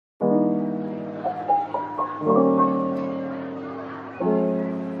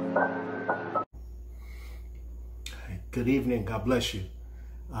Good evening. God bless you.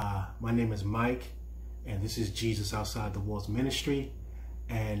 My name is Mike, and this is Jesus Outside the Walls Ministry,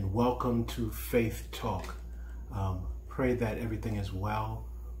 and welcome to Faith Talk. Pray that everything is well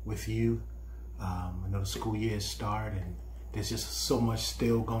with you. I know the school year is started, and there's just so much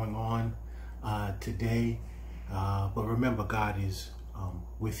still going on today. But remember, God is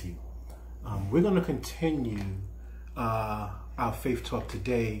with you. We're going to continue our Faith Talk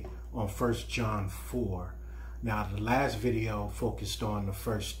today on 1 John 4. Now, the last video focused on the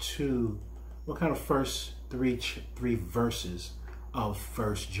first three verses of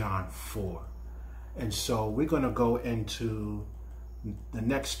 1 John 4. And so we're going to go into the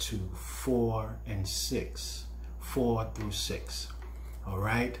next two, 4 and 6, 4 through 6. All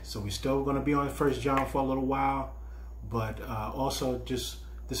right. So we're still going to be on 1 John for a little while, but also this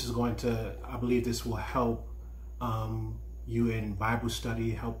is going to, I believe this will help you in Bible study,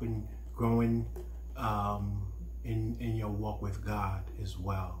 helping growing in your walk with God as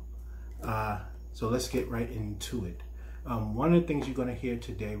well. So let's get right into it. One of the things you're going to hear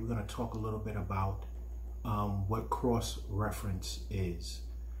today, we're going to talk a little bit about what cross-reference is.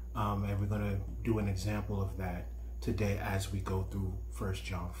 And we're going to do an example of that today as we go through 1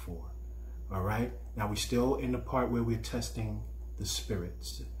 John 4. All right. Now we're still in the part where we're testing the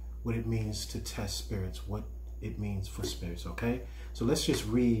spirits, what it means to test spirits, what it means for spirits. Okay. So let's just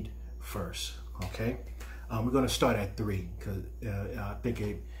read first. Okay. We're going to start at 3 because I think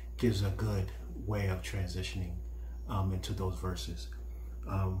it gives a good way of transitioning into those verses.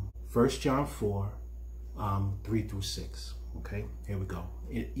 1 John 4, 3 through 6. Okay, here we go.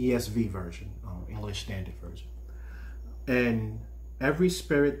 ESV version, English Standard Version. And every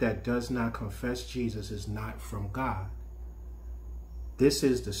spirit that does not confess Jesus is not from God. This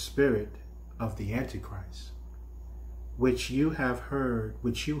is the spirit of the Antichrist, which you heard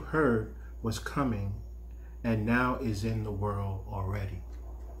was coming, and now is in the world already.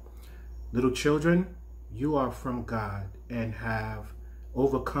 Little children, you are from God and have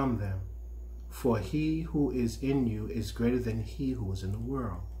overcome them, for he who is in you is greater than he who is in the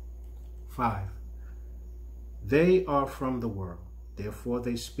world. 5. They are from the world, therefore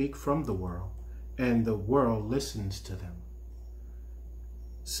they speak from the world, and the world listens to them.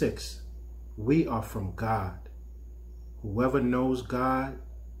 6. We are from God. Whoever knows God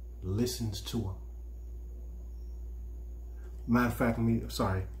listens to him. Matter of fact,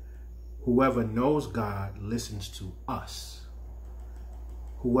 whoever knows God listens to us.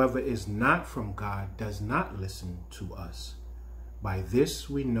 Whoever is not from God does not listen to us. By this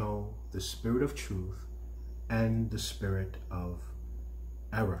we know the spirit of truth and the spirit of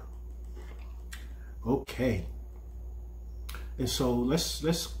error. Okay. And so let's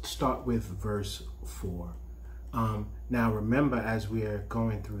start with verse 4. Now remember, as we are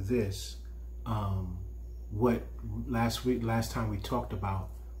going through this, what last time we talked about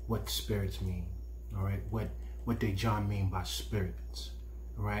what spirits mean. All right, what did John mean by spirits?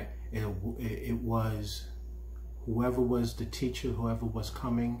 All right, it was whoever was the teacher, whoever was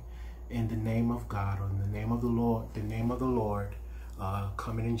coming in the name of God or in the name of the Lord,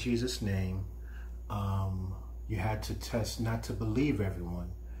 coming in Jesus' name. You had to test, not to believe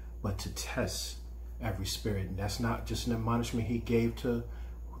everyone, but to test every spirit. And that's not just an admonishment he gave to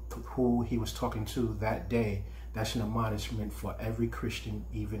who he was talking to that day. That's an admonishment for every Christian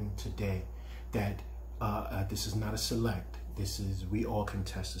even today, that this is not a select. This is, we all can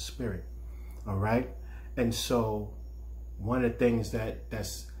test the spirit. All right. And so one of the things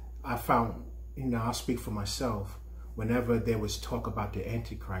that's I found, I'll speak for myself, whenever there was talk about the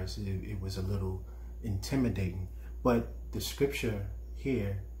Antichrist, it was a little intimidating. But the scripture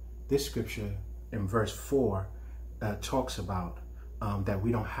here, this scripture in verse 4 talks about that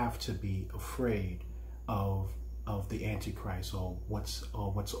we don't have to be afraid of the Antichrist or what's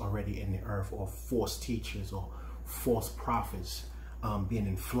already in the earth, or false teachers or false prophets being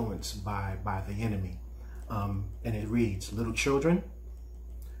influenced by the enemy. And it reads, little children,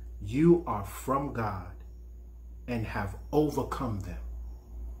 you are from God and have overcome them.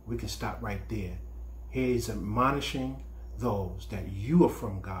 We can stop right there. He's admonishing those that you are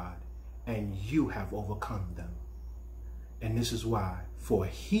from God and you have overcome them. And this is why, for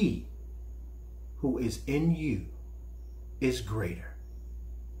he who is in you is greater.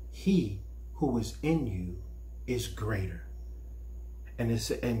 He who is in you is greater. And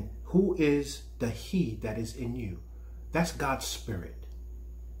who is the he that is in you? That's God's spirit.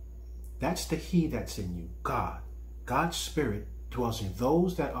 That's the he that's in you, God. God's spirit dwells in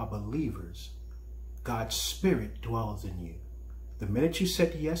those that are believers. God's spirit dwells in you. The minute you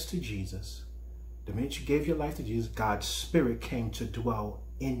said yes to Jesus, the minute you gave your life to Jesus, God's spirit came to dwell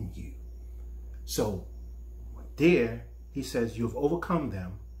in you. So there he says, you have overcome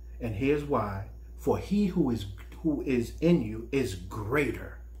them, and here's why. For he who is in you is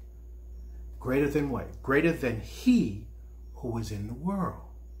greater. Greater than what? Greater than he who is in the world.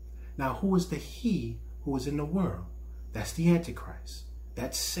 Now, who is the he who is in the world? That's the Antichrist.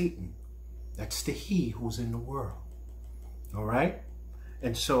 That's Satan. That's the he who's in the world. All right?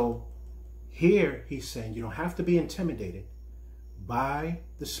 And so here he's saying you don't have to be intimidated by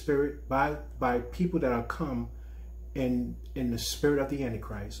the spirit, by people that are come in the spirit of the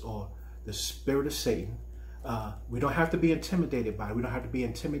Antichrist or the spirit of Satan. We don't have to be intimidated by it. We don't have to be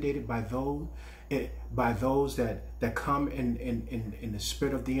intimidated by those that come in the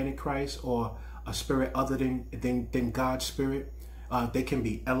spirit of the Antichrist or a spirit other than God's spirit. They can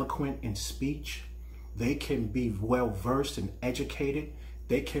be eloquent in speech. They can be well versed and educated.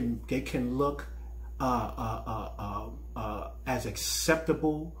 They can look as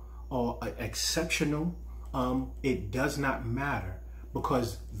acceptable or exceptional. It does not matter,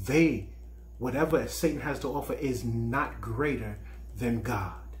 because whatever Satan has to offer is not greater than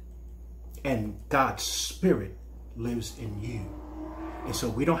God. And God's spirit lives in you. And so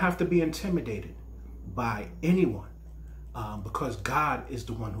we don't have to be intimidated by anyone, because God is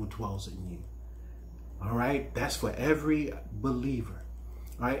the one who dwells in you. All right? That's for every believer.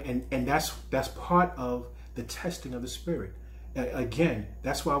 All right? And that's part of the testing of the spirit. Again,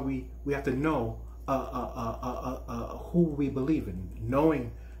 that's why we have to know who we believe in,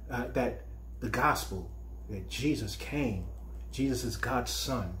 knowing that the gospel, that Jesus came. Jesus is God's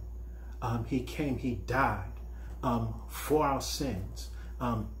son. He came, he died for our sins.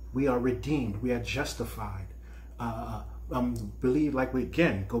 We are redeemed. We are justified. Believe, like we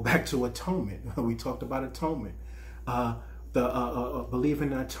again go back to atonement. We talked about atonement. Believe in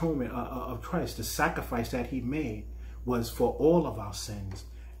the atonement of Christ. The sacrifice that he made was for all of our sins,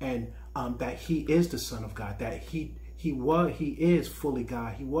 and that he is the Son of God. That he is fully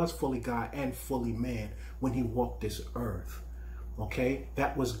God. He was fully God and fully man when he walked this earth. Okay,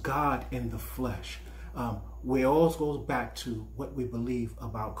 that was God in the flesh. We always goes back to what we believe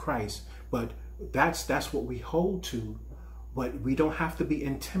about Christ, but that's what we hold to. But we don't have to be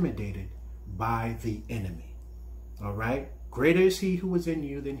intimidated by the enemy. All right, greater is he who is in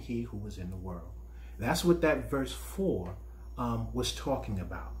you than he who is in the world. That's what that verse 4 was talking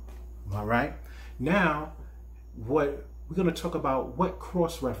about. All right, now what we're going to talk about, what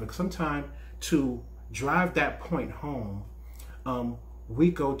cross-reference. Sometimes to drive that point home,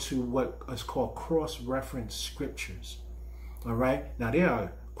 we go to what is called cross-reference scriptures. All right, now there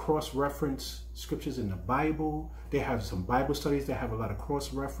are cross-reference scriptures in the Bible. They have some Bible studies that have a lot of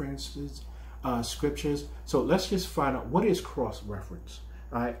cross-references scriptures. So let's just find out, what is cross-reference.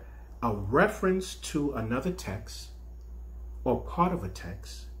 All right, a reference to another text or part of a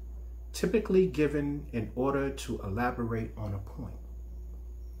text, typically given in order to elaborate on a point.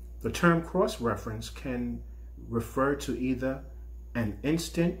 The term cross-reference can refer to either an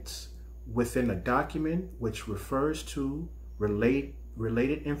instance within a document which refers to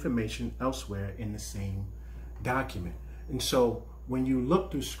related information elsewhere in the same document. And so when you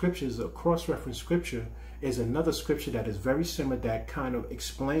look through scriptures, a cross-reference scripture is another scripture that is very similar, that kind of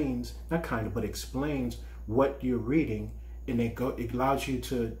explains, not kind of, but explains what you're reading, and it allows you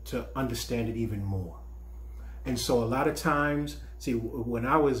to understand it even more. And so a lot of times, see, when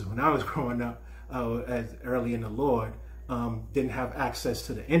I was growing up, as early in the Lord, didn't have access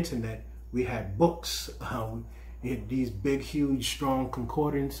to the internet. We had books. We had these big, huge, strong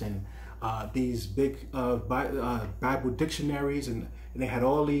concordance, and these big Bible dictionaries, and they had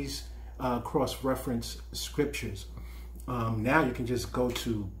all these cross-reference scriptures. Now you can just go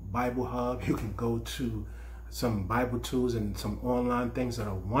to Bible Hub. You can go to some Bible tools and some online things that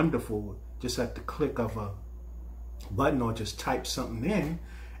are wonderful, just at the click of a button, or just type something in,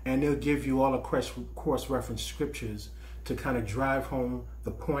 and they'll give you all the cross-reference scriptures to kind of drive home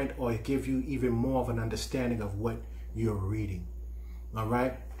the point, or give you even more of an understanding of what you're reading. All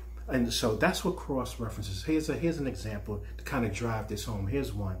right, and so that's what cross-reference is. Here's an example to kind of drive this home.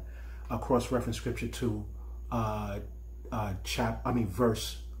 Here's one, a cross-reference scripture to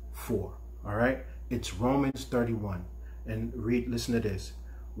verse 4. All right, it's Romans 31, and listen to this.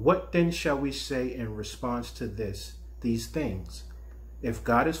 What then shall we say in response to these things? If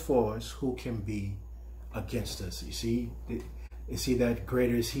God is for us, who can be against us? You see that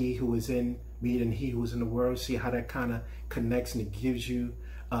greater is he who is in me than he who is in the world. See how that kind of connects, and it gives you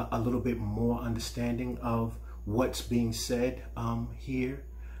a little bit more understanding of what's being said here.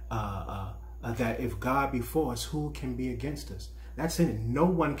 That if God be for us, who can be against us? That's in it. No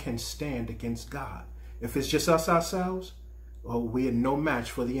one can stand against God. If it's just us ourselves, we're no match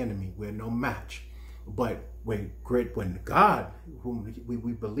for the enemy. We're no match. But when God, whom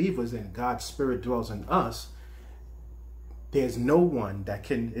we believers and God's Spirit dwells in us, there's no one that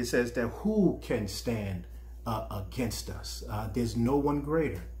can, it says that who can stand against us? There's no one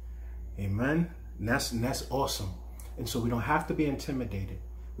greater. Amen. And that's awesome. And so we don't have to be intimidated.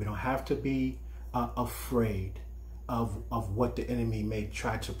 We don't have to be afraid of what the enemy may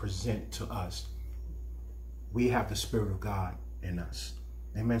try to present to us. We have the Spirit of God in us.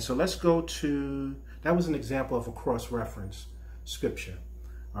 Amen. So let's go to, that was an example of a cross-reference scripture.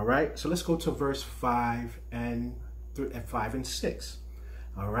 All right. So let's go to verse 5 and 6.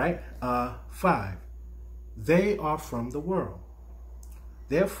 All right. 5. They are from the world.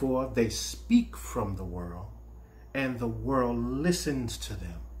 Therefore, they speak from the world, and the world listens to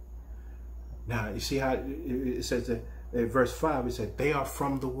them. Now, you see how it says that in verse 5, it said, they are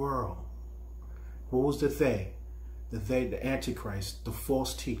from the world. Who was the they? The Antichrist, the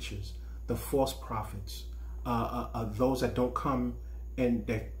false teachers, the false prophets, those that don't come and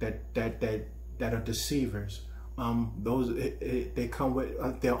that are deceivers. They come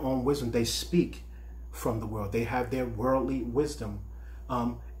with their own wisdom. They speak from the world. They have their worldly wisdom.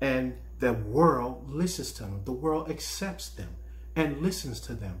 And the world listens to them. The world accepts them and listens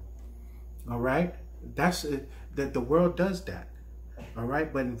to them. All right? That's it, that the world does that. All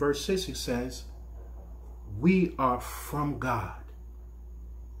right? But in verse 6, it says, we are from God.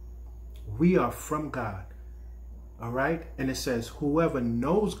 We are from God. All right? And it says, whoever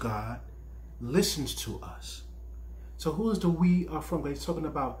knows God listens to us. So who is the we are from God? He's talking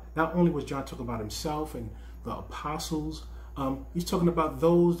about, not only was John talking about himself and the apostles, he's talking about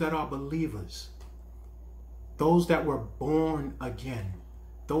those that are believers, those that were born again,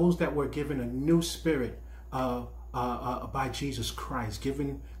 those that were given a new spirit by Jesus Christ,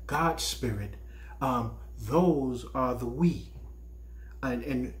 given God's Spirit. Those are the we,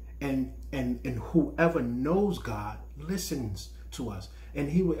 and whoever knows God listens to us. And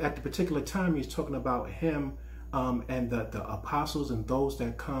he, at the particular time, he's talking about him and the apostles and those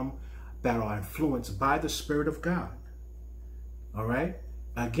that come that are influenced by the Spirit of God. All right.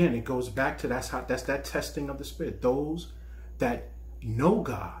 Again, it goes back to that's that testing of the Spirit. Those that know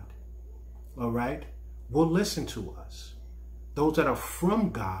God, all right, will listen to us. Those that are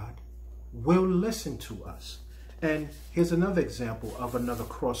from God will listen to us. And here's another example of another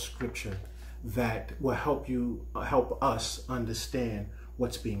cross scripture that will help us understand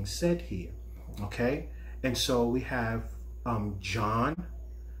what's being said here. Okay. And so we have John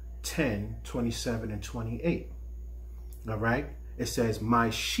 10:27 and 28. All right. It says,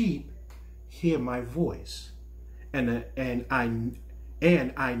 my sheep hear my voice, and I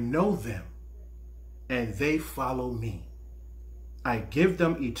know them, and they follow me. I give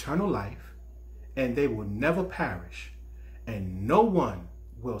them eternal life, and they will never perish, and no one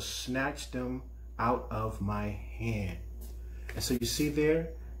will snatch them out of my hand. And so you see there,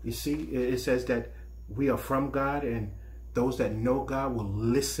 you see it says that we are from God, and those that know God will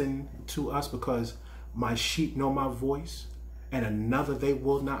listen to us, because my sheep know my voice, and another they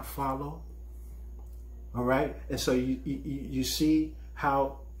will not follow. All right. And so you see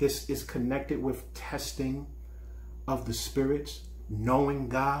how this is connected with testing of the spirits, knowing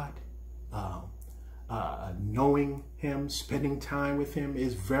God, knowing him, spending time with him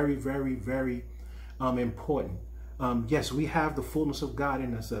is very, very, very important. Yes, we have the fullness of God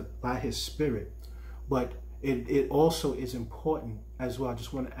in us by his Spirit, but it also is important as well. I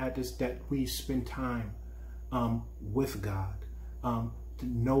just want to add this, that we spend time with God, to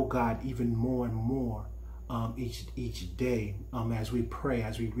know God even more and more each day. As we pray,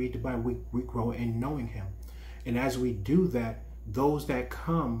 as we read the Bible, we grow in knowing him. And as we do that, those that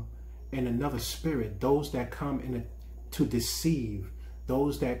come in another spirit, those that come to deceive,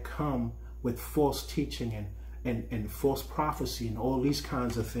 those that come with false teaching and false prophecy and all these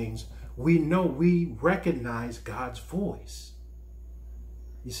kinds of things, we recognize God's voice.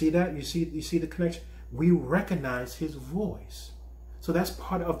 You see that? You see the connection? We recognize his voice. So that's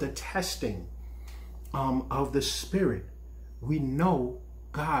part of the testing of the Spirit. We know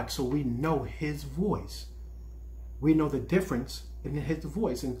God, so we know his voice. We know the difference in his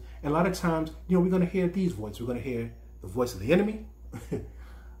voice. And a lot of times, we're going to hear these voices. We're going to hear the voice of the enemy,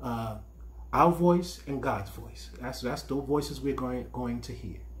 our voice, and God's voice. That's the voices we're going to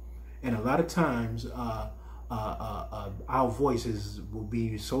hear. And a lot of times, our voices will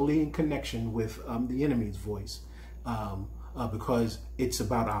be solely in connection with the enemy's voice, because it's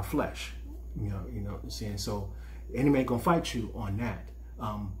about our flesh. You know what I'm saying? So the enemy ain't gonna fight you on that.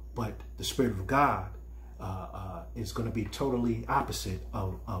 But the Spirit of God is going to be totally opposite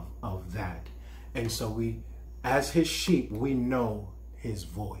of that. And so we, as his sheep, we know his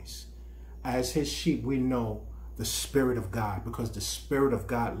voice. as his sheep, we know the Spirit of God, because the Spirit of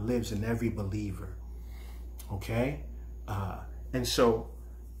God lives in every believer. Okay? And so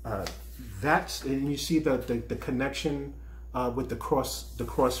that's, and you see the connection with the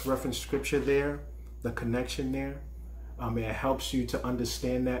cross-reference scripture there, the connection there. It helps you to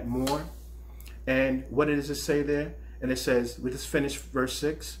understand that more. And what does it say there? And it says, we just finished verse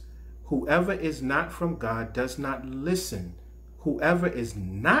 6. Whoever is not from God does not listen. Whoever is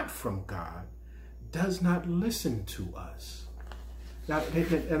not from God does not listen to us. Now,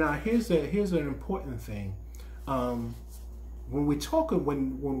 here's an important thing. When we talk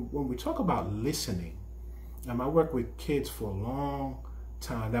about listening, I work with kids for a long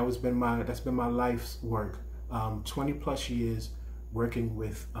time. That's been my life's work. 20 plus years working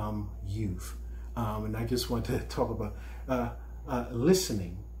with youth. And I just want to talk about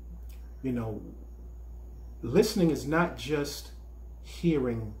listening. You know, listening is not just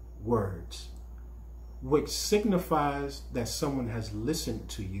hearing words. What signifies that someone has listened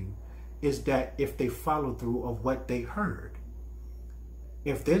to you is that if they follow through of what they heard.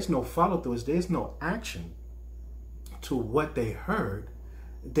 If there's no follow through, if there's no action to what they heard,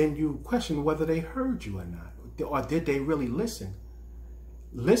 then you question whether they heard you or not, or did they really listen?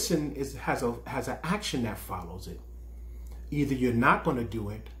 Listen has an action that follows it. Either you're not going to do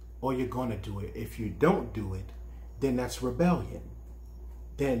it or you're going to do it. If you don't do it, then that's rebellion.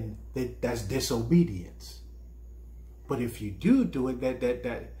 Then that's disobedience. But if you do it,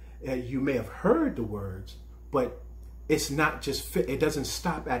 that you may have heard the words, but it's not just it doesn't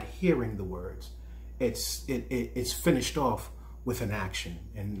stop at hearing the words. It's finished off with an action.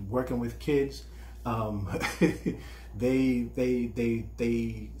 And working with kids, they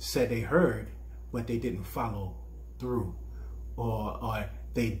said they heard, but they didn't follow through, or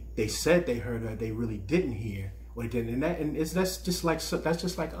they said they heard, or they really didn't hear, or they didn't. And that's just like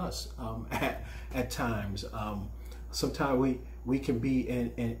us at times. Sometimes we can be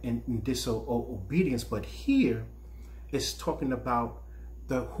in disobedience, but here it's talking about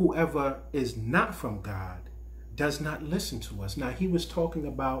the whoever is not from God does not listen to us. Now he was talking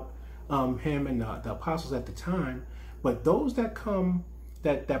about him and the apostles at the time, but those that come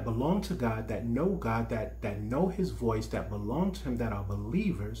that belong to God, that know his voice, that belong to him, that are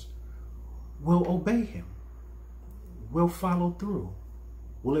believers, will obey him, will follow through.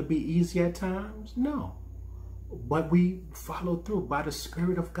 Will it be easy at times? No, but we follow through by the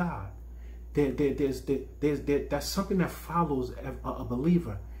Spirit of God. That's something that follows a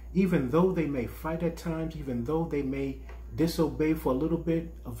believer, even though they may fight at times, even though they may disobey for a little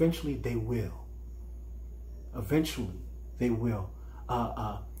bit. Eventually they will. Eventually they will.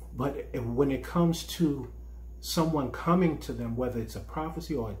 But when it comes to someone coming to them, whether it's a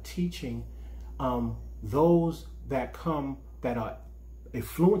prophecy or a teaching, those that come that are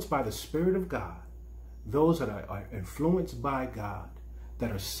influenced by the Spirit of God, those that are influenced by God,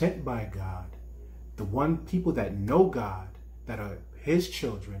 that are sent by God, people that know God, that are his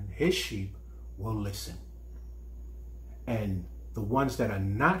children, his sheep, will listen. And the ones that are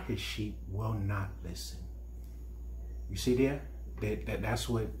not his sheep will not listen. You see there? That's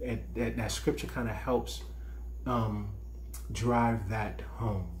what that scripture kind of helps drive that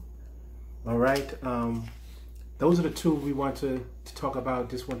home. All right. Those are the two we want to talk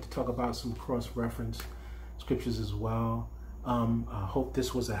about. Just want to talk about some cross-reference scriptures as well. I hope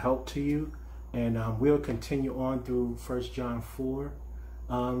this was a help to you, and we'll continue on through 1 John 4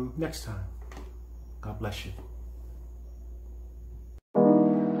 next time. God bless you.